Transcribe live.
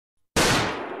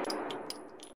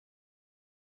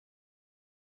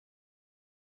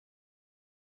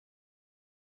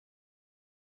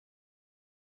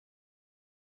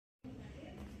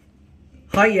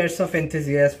Hi Airsoft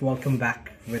enthusiasts, welcome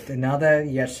back with another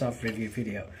Airsoft review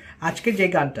video. আজকে যে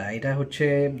গানটা এটা হচ্ছে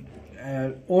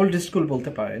ওল্ড স্কুল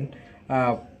বলতে পারেন।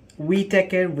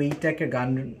 উইটেকের গান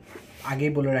আগে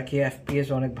বলে রাখি, এফপিএস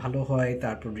অনেক ভালো হয়,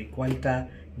 তারপর রিকয়েলটা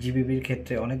জিবিবির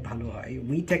ক্ষেত্রে অনেক ভালো হয়।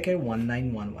 উইটেকের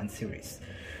 1911 সিরিজ।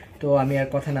 তো আমি আর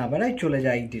কথা না বাড়াই চলে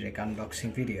যাই ডিরেক্ট আনবক্সিং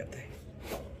ভিডিওতে।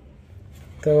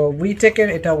 তো উইটেকের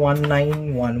এটা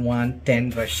 1911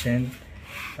 ভার্সন।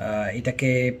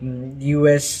 এটাকে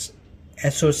ইউএস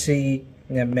এসওসি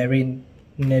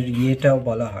মেরিনের ইয়েটাও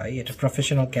বলা হয়, এটা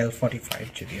প্রফেশনাল ক্যাল 45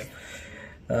 যদিও।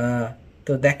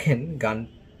 তো দেখেন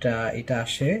গানটা, এটা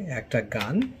আসে একটা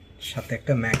গান সাথে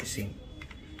একটা ম্যাগাজিন।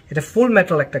 এটা ফুল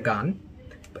মেটাল একটা গান,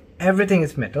 এভরিথিং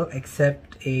ইজ মেটাল এক্সেপ্ট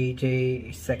এই যে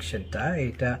সেকশনটা,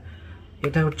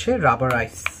 এটা হচ্ছে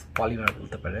রাবারাইজ পলিমার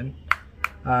বলতে পারেন।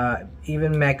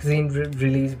 ইভেন ম্যাগাজিন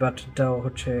রিলিজ বাটনটাও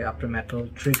হচ্ছে আপনার metal,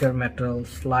 trigger metal,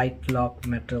 slide lock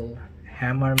metal,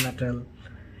 hammer metal.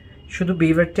 শুধু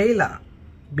বিভার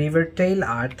টেইল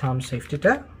আর থাম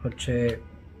সেফটিটা হচ্ছে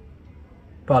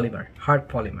পলিমার, হার্ড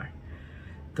পলিমার।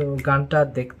 তো গানটা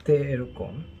দেখতে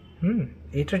এরকম।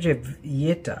 এটার যে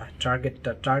ইয়েটা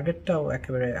টার্গেটটাও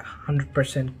একেবারে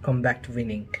 100% কমব্যাক্ট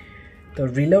উইনিং। তো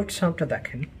রিলোড সাউন্ডটা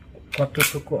দেখেন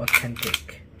কতটুকু অথেন্টিক।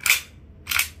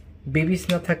 বেবিস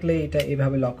না থাকলে এটা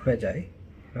এভাবে লক হয়ে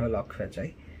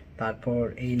যায়, তারপর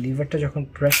এই লিভারটা যখন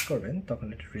প্রেস করবেন তখন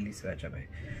এটা রিলিজ হয়ে যাবে।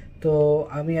 তো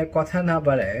আমি আর কথা না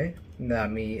বাড়ায়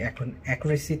আমি এখন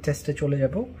অ্যাকুরেসি টেস্টে চলে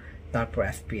যাব, তারপর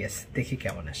এফপিএস দেখি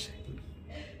কেমন আসে।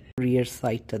 রিয়ার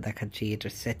সাইডটা দেখাচ্ছি,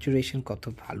 এটার স্যাচুরেশন কত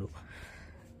ভালো।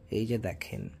 এই যে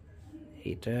দেখেন,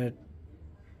 এটা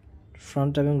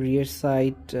ফ্রন্ট এবং রিয়ার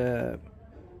সাইড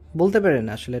বলতে পারেন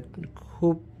আসলে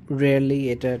খুব রেয়ারলি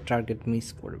এটা টার্গেট মিস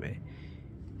করবে।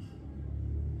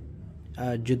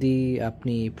 যদি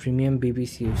আপনি প্রিমিয়াম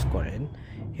বিবিসি ইউজ করেন,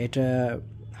 এটা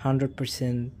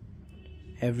 100%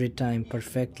 এভরি টাইম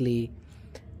পারফেক্টলি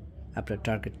আপনার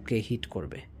টার্গেটকে হিট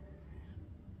করবে।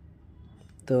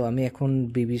 তো আমি এখন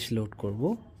বিবিস লোড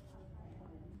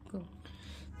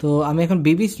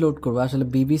করব। আসলে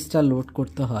বিবিসটা লোড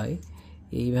করতে হয়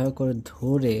এইভাবে করে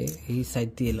ধরে এই সাইড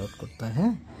দিয়ে লোড করতে হয়,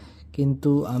 হ্যাঁ।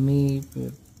 কিন্তু আমি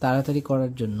তাড়াতাড়ি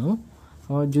করার জন্য,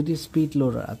 আমার যদি স্পিড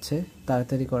লোডার আছে,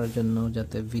 তাড়াতাড়ি করার জন্য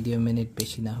যাতে ভিডিও মিনিট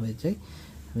বেশি না হয়ে যায়,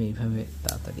 আমি এইভাবে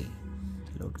তাড়াতাড়ি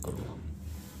লোড করব।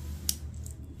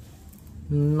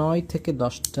 9 থেকে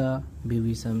 10টা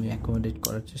বিবিস আমি অ্যাকোমোডেট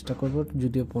করার চেষ্টা করব,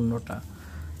 যদিও 15টা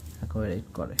অ্যাকোমোডেট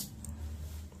করে।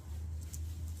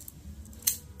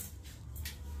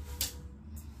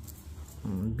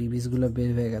 বিবিসগুলো বের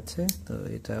হয়ে গেছে, তো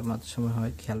এটা মাঝে সময়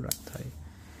হয়, খেয়াল রাখতে হয়।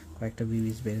 কয়েকটা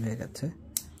বিবিস বের হয়ে গেছে।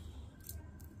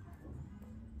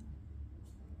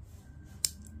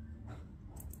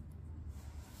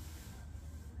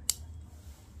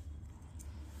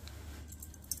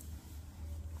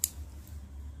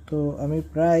 তো আমি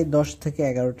প্রায় 10 থেকে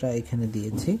 11টা এখানে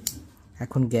দিয়েছি।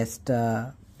 এখন গ্যাসটা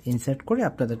ইনসার্ট করে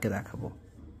আপনাদেরকে দেখাবো।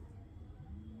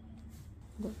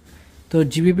 তো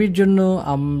জিবিবির জন্য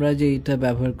আমরা যে এটা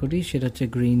ব্যবহার করি সেটা হচ্ছে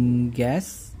গ্রিন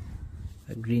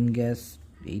গ্যাস।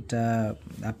 এইটা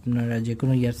আপনারা যে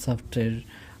কোনো এয়ারসফটের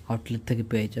আউটলেট থেকে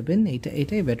পেয়ে যাবেন।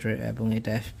 এটাই বেটার এবং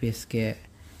এটা এফপিএসকে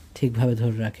ঠিকভাবে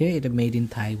ধরে রাখে। এটা মেড ইন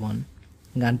তাইওয়ান,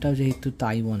 গানটাও যেহেতু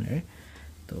তাইওয়ানের,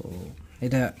 তো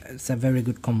এটা it's a very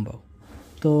good combo.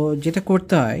 তো যেটা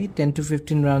করতে হয়, 10 to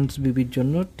 15 রাউন্ডস বিবির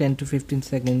জন্য 10 to 15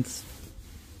 সেকেন্ডস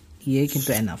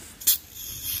কিন্তু এনাফ।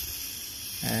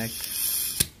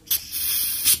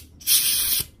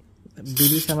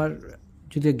 বিবিস আমার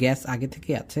যদিও গ্যাস আগে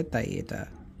থেকে আছে, তাই এটা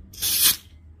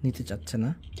নিতে চাচ্ছে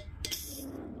না।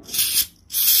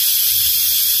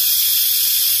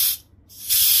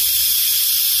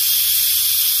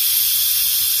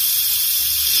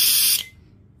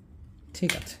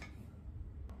 ঠিক আছে,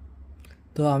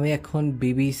 তো আমি এখন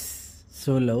বিবিস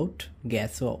load,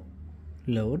 গ্যাসও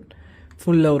load,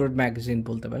 full loaded magazine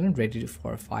বলতে পারেন, রেডি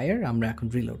ফর ফায়ার। আমরা এখন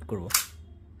রিলোড করব।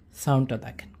 সাউন্ডটা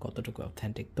দেখেন কতটুকু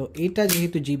অথেন্টিক। তো এটা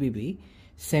যেহেতু জিবিবি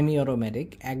সেমি অটোমেটিক,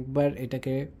 একবার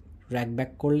এটাকে র্যাক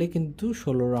ব্যাক করলে কিন্তু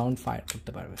 16 রাউন্ড ফায়ার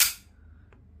করতে পারবে।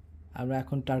 আমরা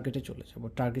এখন টার্গেটে চলে যাব,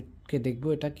 টার্গেটকে দেখবো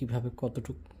এটা কিভাবে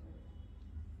কতটুকু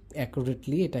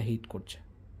অ্যাকুরেটলি এটা হিট করছে।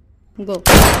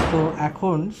 তো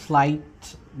এখন ফ্লাইট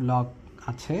লক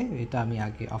আছে, এটা আমি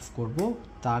আগে অফ করব,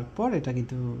 তারপর এটা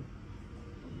কিন্তু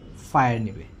ফায়ার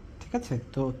নেবে। ঠিক আছে,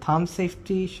 তো থাম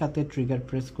সেফটির সাথে ট্রিগার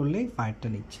প্রেস করলেই ফায়ারটা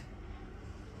নিচ্ছে,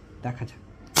 দেখা যাক।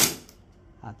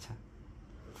 আচ্ছা,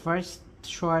 ফার্স্ট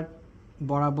শট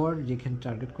বরাবর যেখানে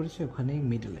টার্গেট করেছে ওখানেই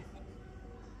মিডলে,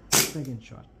 second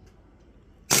shot,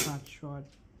 third shot,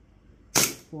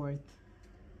 fourth,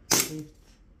 fifth,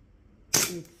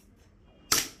 sixth,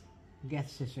 gas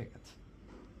শেষ হয়ে গেছে।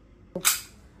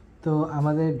 তো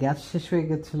আমাদের গ্যাস শেষ হয়ে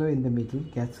গেছিলো ইন দ্য মিডল,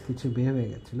 গ্যাস কিছু বের হয়ে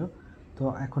গেছিলো। তো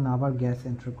এখন আবার গ্যাস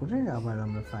এন্টার করে আবার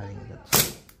আমরা ফায়ারিংয়ে যাচ্ছি।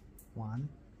 1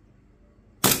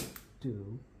 2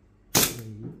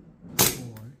 3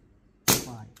 4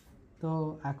 5। তো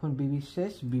এখন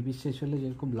বিবি শেষ হলে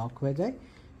যেরকম লক হয়ে যায়,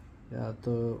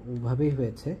 তো ওভাবেই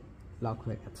হয়েছে, লক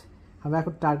হয়ে গেছে। আমরা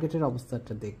এখন টার্গেটের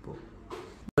অবস্থাটা দেখব।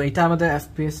 তো এটা আমাদের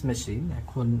এফপিএস মেশিন।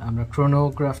 এখন আমরা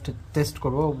ক্রোনোগ্রাফটা টেস্ট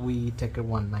করবো উইটেকের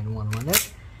 1911 এর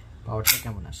পাওয়ারটা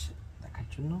কেমন আসে দেখার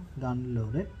জন্য।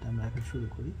 ডাউনলোডেড, আমরা এখন শুরু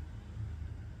করি।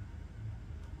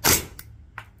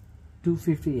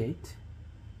 258,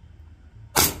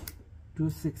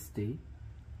 260,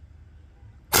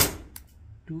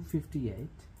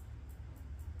 258,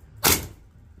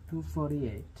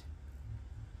 248।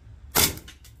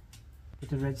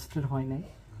 এটা রেজিস্টার হয় নাই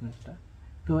একটা।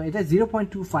 তো এটা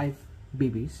 0.25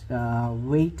 বিবিস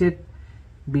ওয়েটেড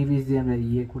বিবিস দিয়ে আমরা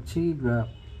ইয়ে করছি।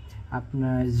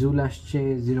 আপনার জুল আসছে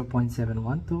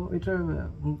 0.71। তো এটার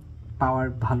পাওয়ার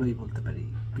ভালোই বলতে পারি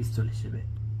পিস্তল হিসেবে,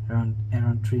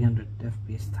 অ্যারাউন্ড 300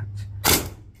 FPS থাকছে।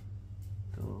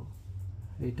 তো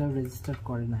এটা রেজিস্টার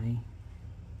করে নাই।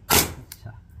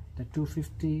 আচ্ছা, এটা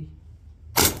 250,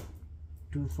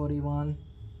 241,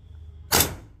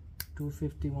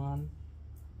 251,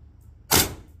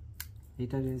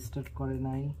 এটা রেজিস্টার করে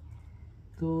নাই।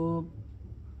 তো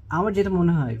আমার যেটা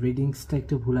মনে হয় রিডিংসটা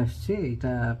একটু ভুল আসছে।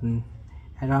 এটা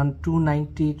অ্যারাউন্ড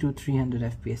 290 to 300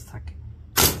 FPS থাকে।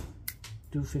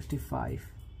 255,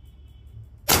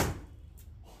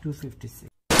 256,